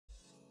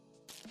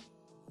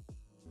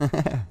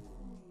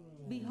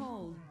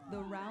Behold, the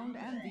round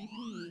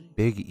MVP.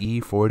 Big E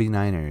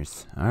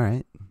 49ers. All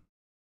right.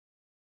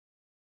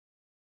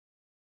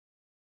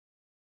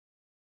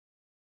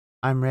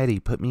 I'm ready.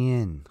 Put me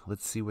in.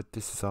 Let's see what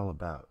this is all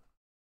about.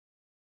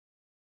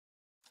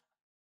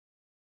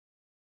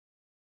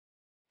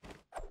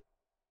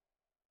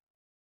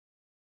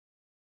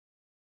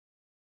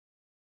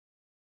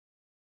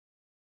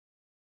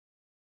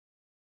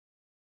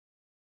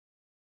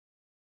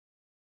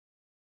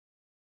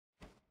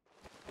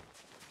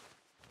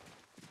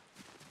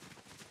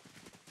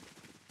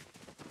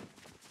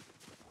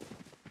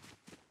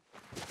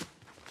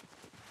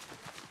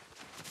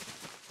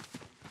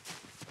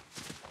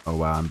 Oh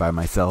wow, I'm by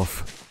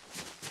myself.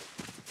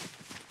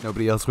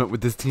 Nobody else went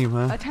with this team,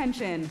 huh?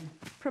 Attention.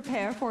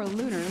 Prepare for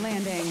lunar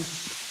landing.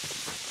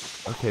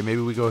 Okay,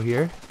 maybe we go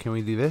here. Can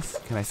we do this?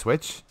 Can I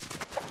switch?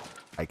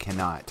 I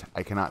cannot.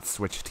 I cannot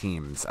switch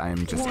teams. I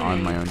am just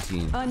on my own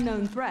team.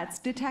 Unknown threats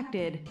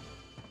detected.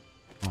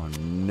 Oh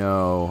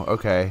no.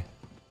 Okay.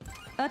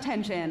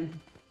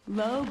 Attention.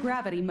 Low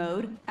gravity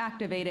mode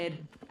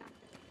activated.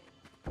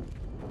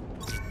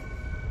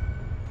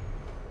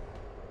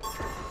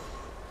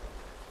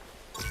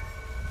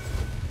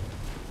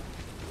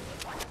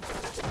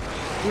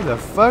 Who the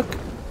fuck?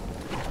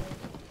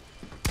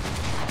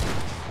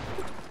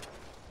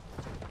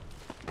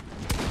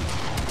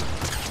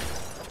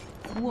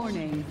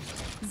 Warning.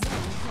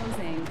 Zone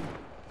closing.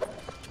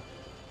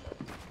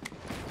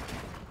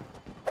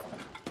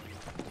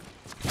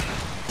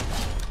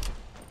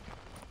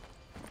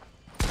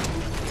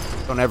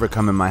 Don't ever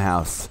come in my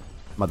house,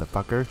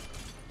 motherfucker.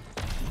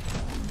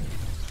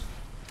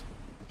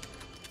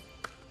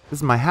 This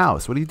is my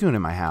house. What are you doing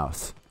in my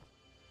house?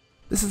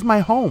 This is my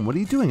home. What are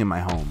you doing in my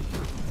home?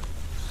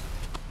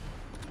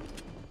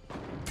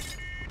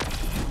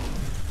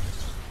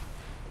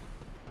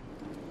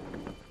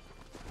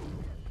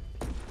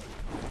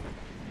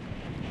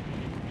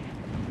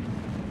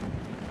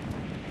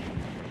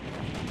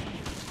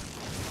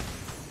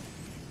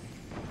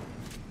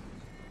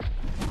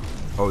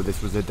 Oh,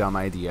 this was a dumb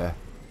idea.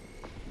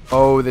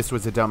 Oh, this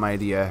was a dumb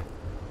idea.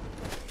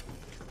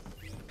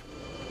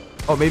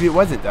 Oh, maybe it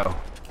wasn't, though.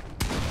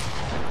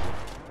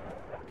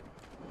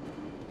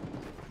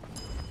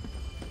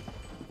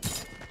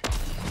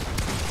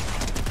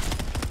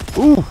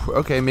 Ooh,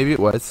 okay, maybe it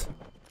was.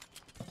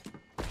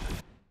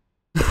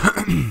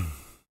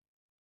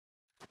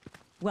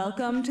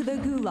 Welcome to the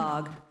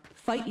Gulag.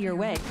 Fight your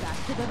way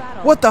back to the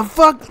battle. What the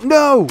fuck?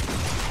 No!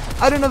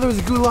 I didn't know there was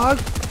a gulag.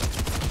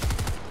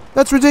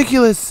 That's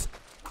ridiculous.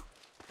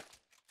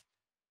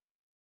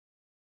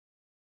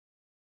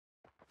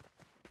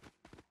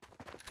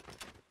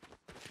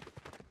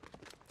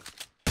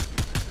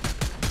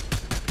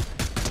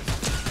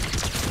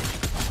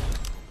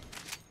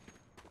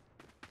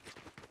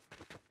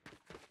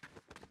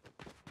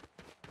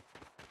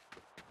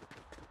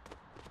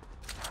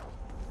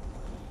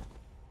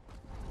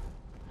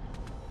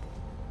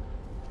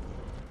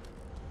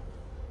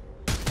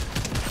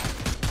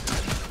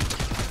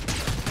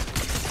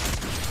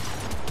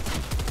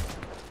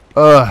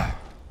 Ugh.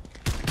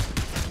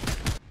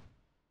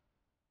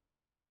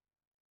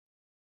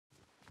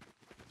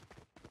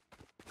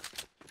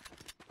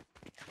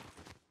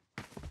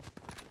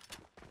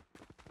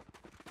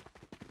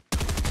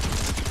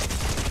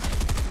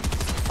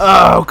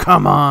 Oh,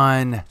 come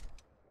on.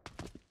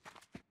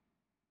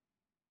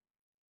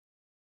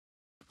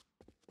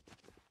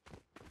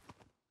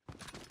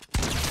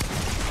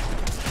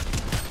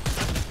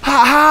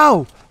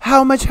 How?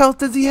 How much health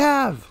does he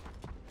have?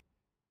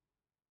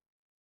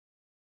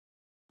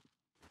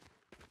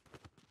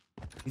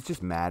 He's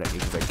just mad at me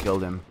because I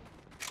killed him.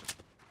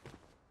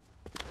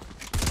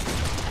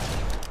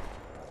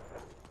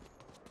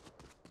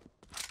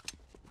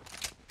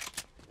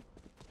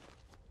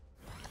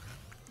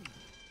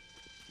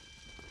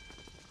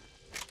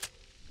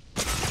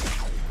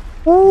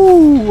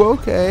 Ooh,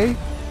 okay.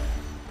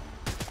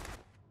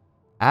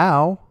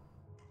 Ow.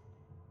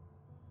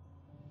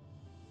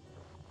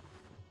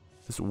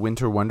 This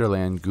Winter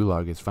Wonderland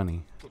gulag is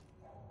funny.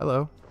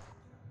 Hello.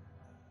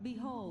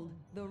 Behold,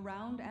 the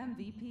round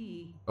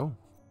MVP. Oh.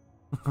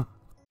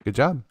 Good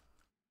job.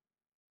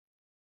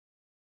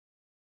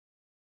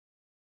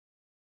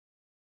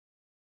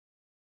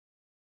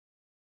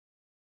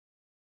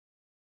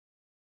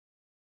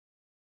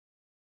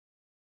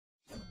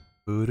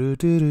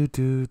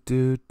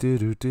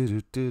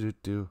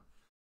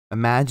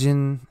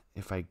 Imagine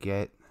if I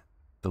get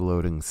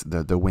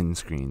the the win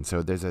screen.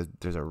 So there's a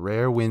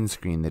rare win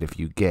screen that if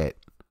you get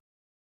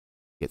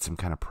some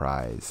kind of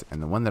prize,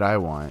 and the one that I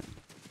want.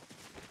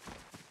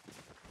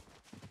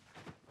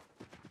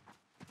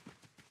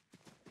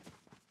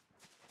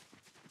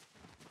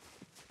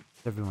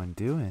 What's everyone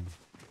doing?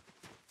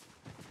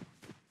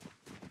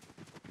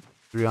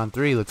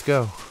 3-on-3, let's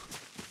go.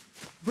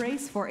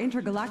 Brace for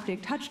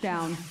intergalactic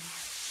touchdown.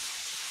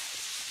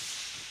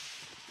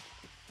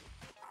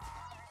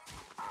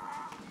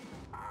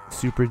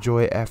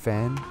 Superjoy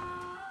FN.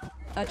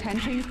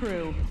 Attention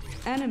crew.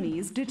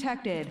 Enemies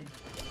detected.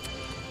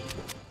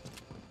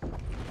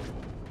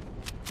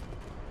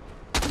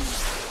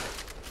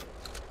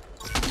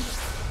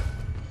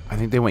 I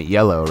think they went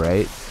yellow,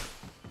 right?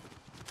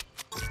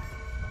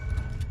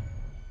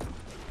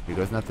 Here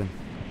goes nothing.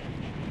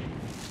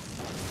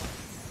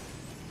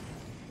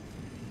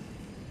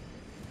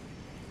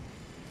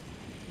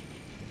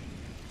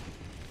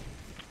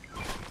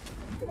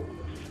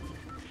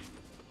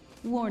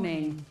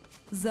 Warning.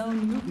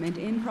 Zone movement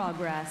in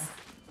progress.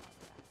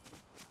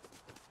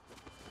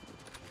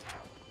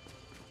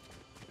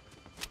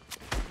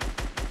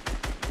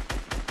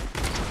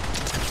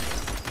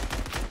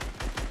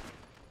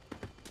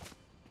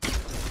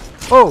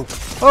 Oh!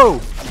 Oh!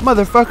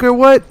 Motherfucker,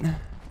 what?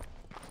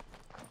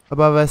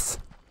 Above us.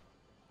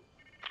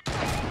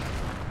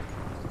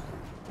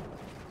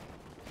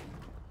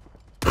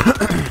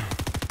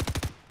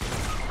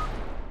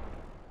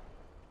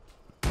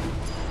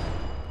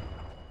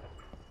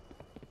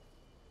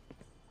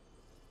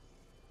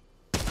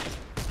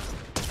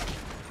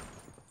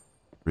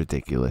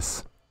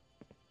 Ridiculous.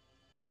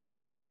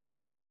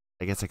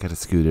 I guess I could have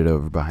scooted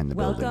over behind the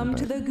building. Welcome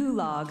to the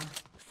Gulag.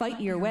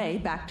 Fight your way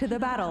back to the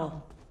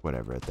battle.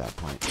 Whatever at that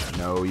point.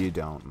 No, you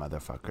don't,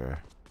 motherfucker.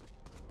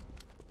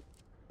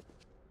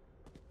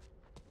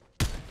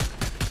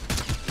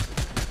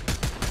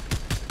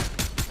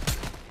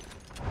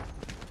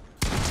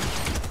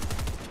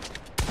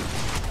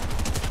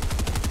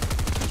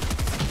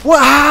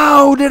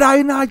 Wow! Did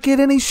I not get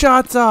any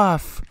shots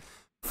off?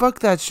 Fuck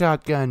that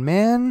shotgun,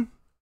 man.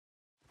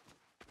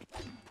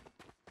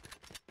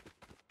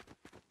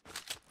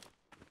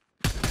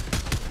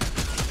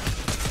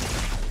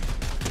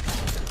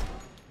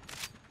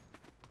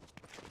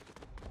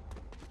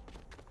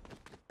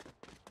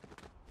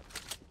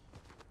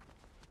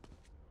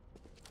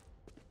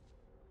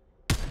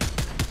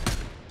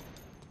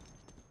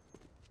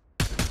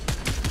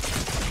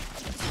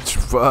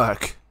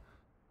 Fuck.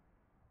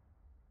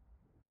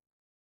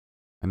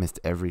 I missed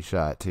every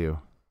shot, too.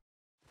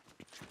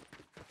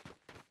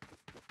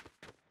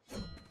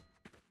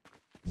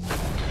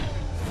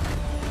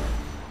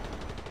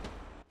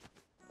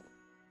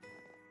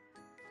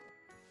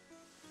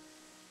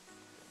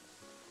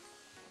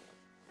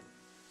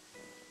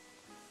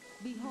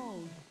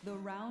 Behold, the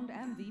round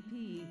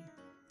MVP.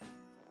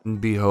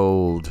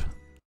 Behold.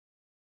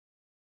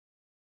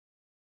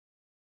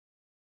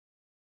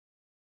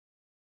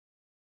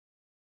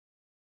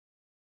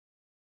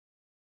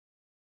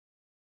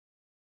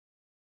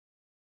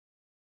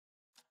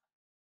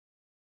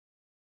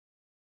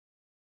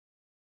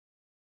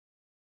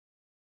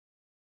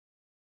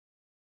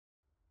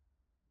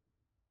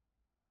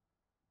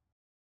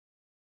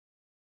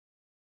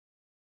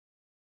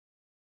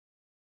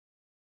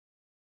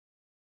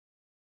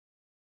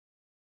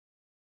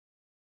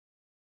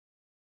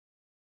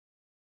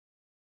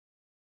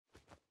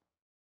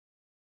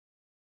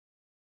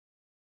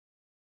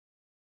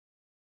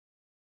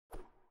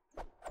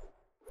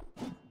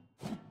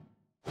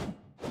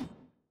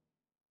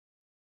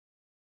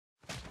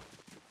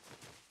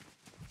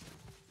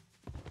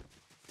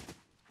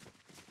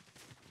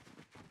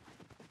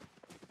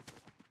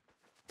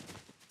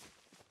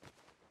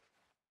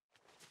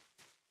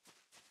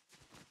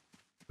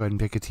 Go ahead and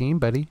pick a team,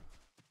 buddy.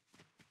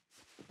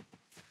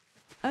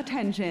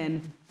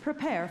 Attention.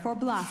 Prepare for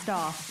blast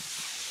off.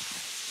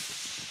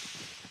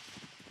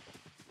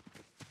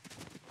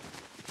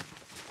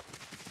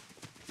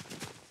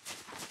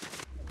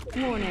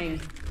 Warning.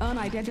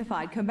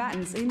 Unidentified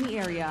combatants in the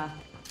area.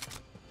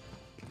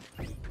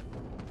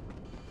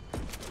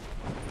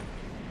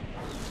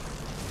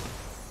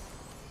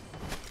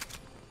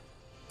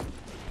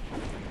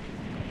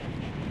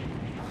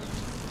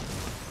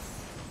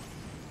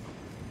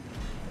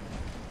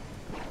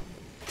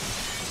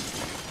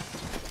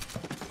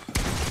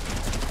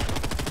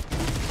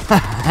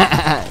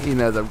 He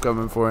knows I'm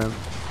coming for him.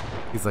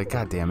 He's like,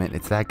 God damn it,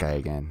 it's that guy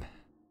again.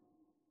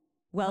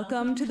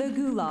 Welcome to the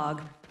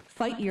Gulag.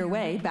 Fight your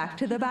way back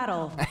to the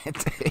battle.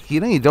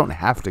 You know, you don't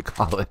have to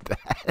call it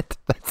that.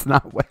 That's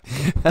not what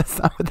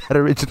that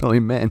originally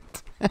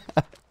meant.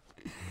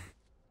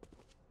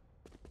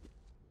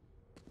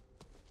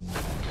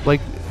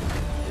 Like,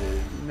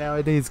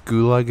 nowadays,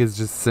 gulag is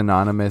just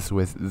synonymous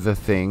with the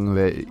thing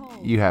that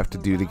you have to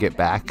do to get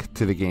back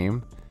to the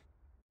game.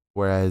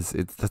 Whereas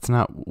that's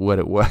not what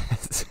it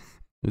was.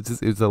 It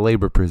was a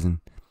labor prison.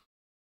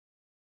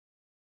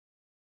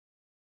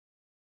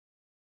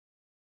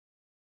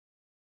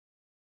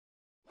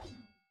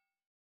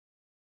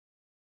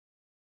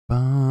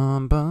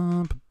 Bum,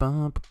 bum,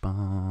 bum, bum,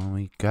 bum.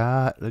 We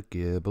got a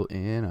gibble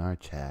in our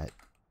chat.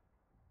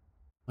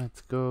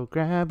 Let's go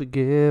grab a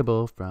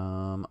gibble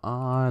from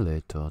our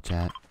little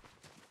chat.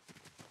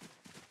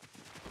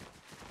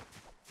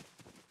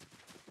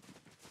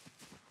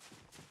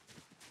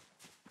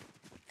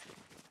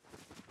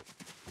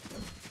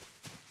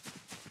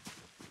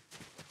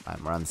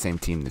 We're on the same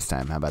team this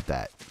time. How about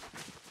that?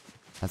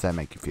 How's that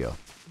make you feel?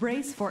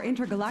 Brace for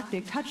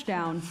intergalactic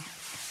touchdown.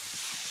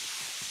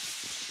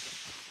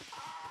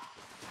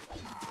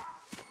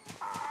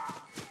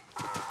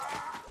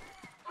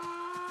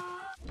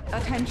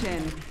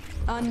 Attention.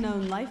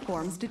 Unknown life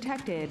forms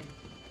detected.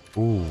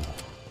 Ooh.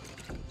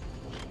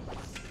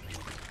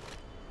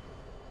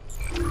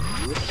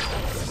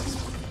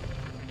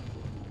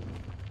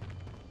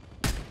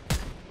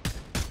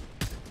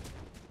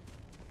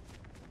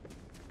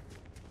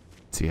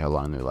 See how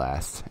long they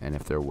last and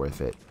if they're worth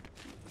it.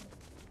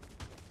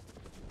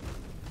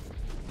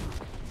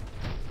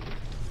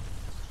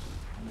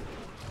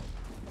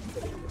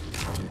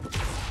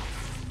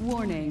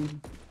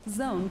 Warning.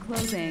 Zone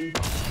closing.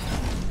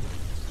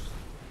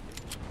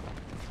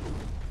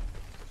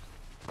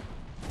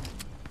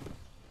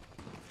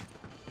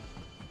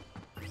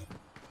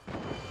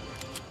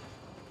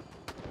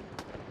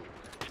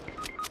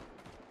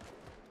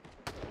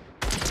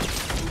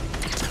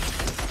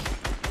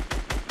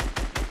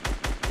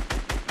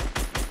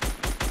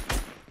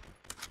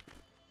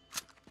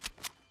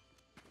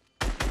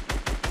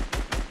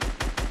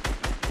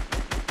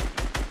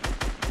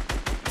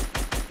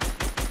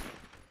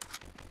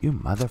 You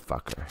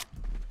motherfucker.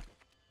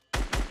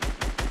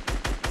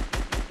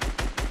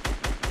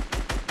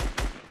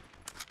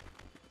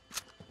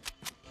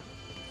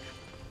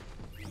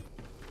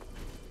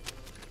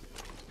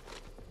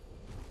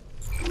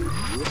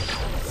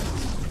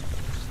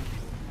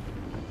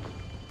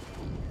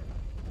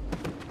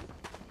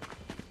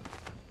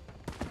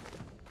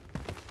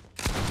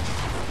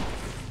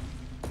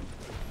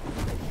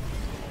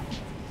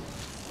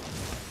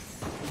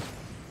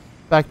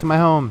 Back to my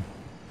home.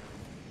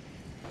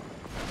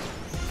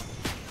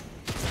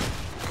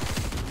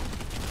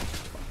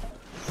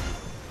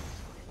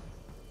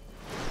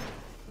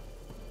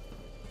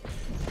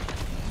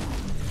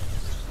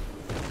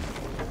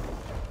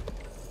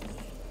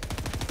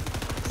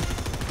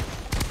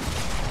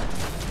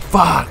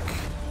 Fuck!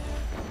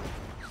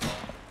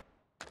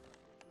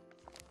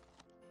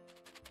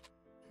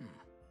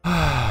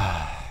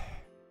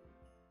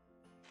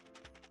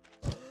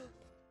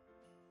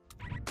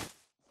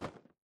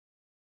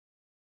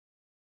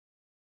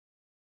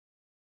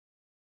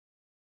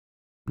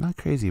 I'm not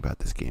crazy about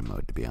this game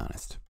mode, to be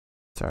honest.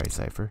 Sorry,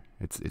 Cypher.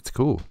 It's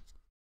cool.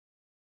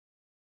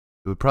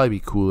 It would probably be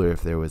cooler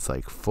if there was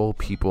like full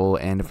people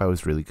and if I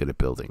was really good at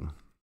building.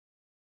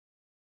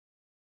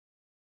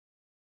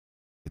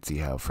 Could see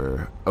how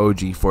for OG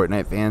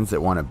Fortnite fans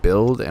that want to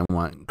build and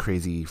want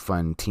crazy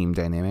fun team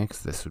dynamics,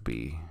 this would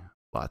be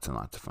lots and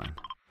lots of fun.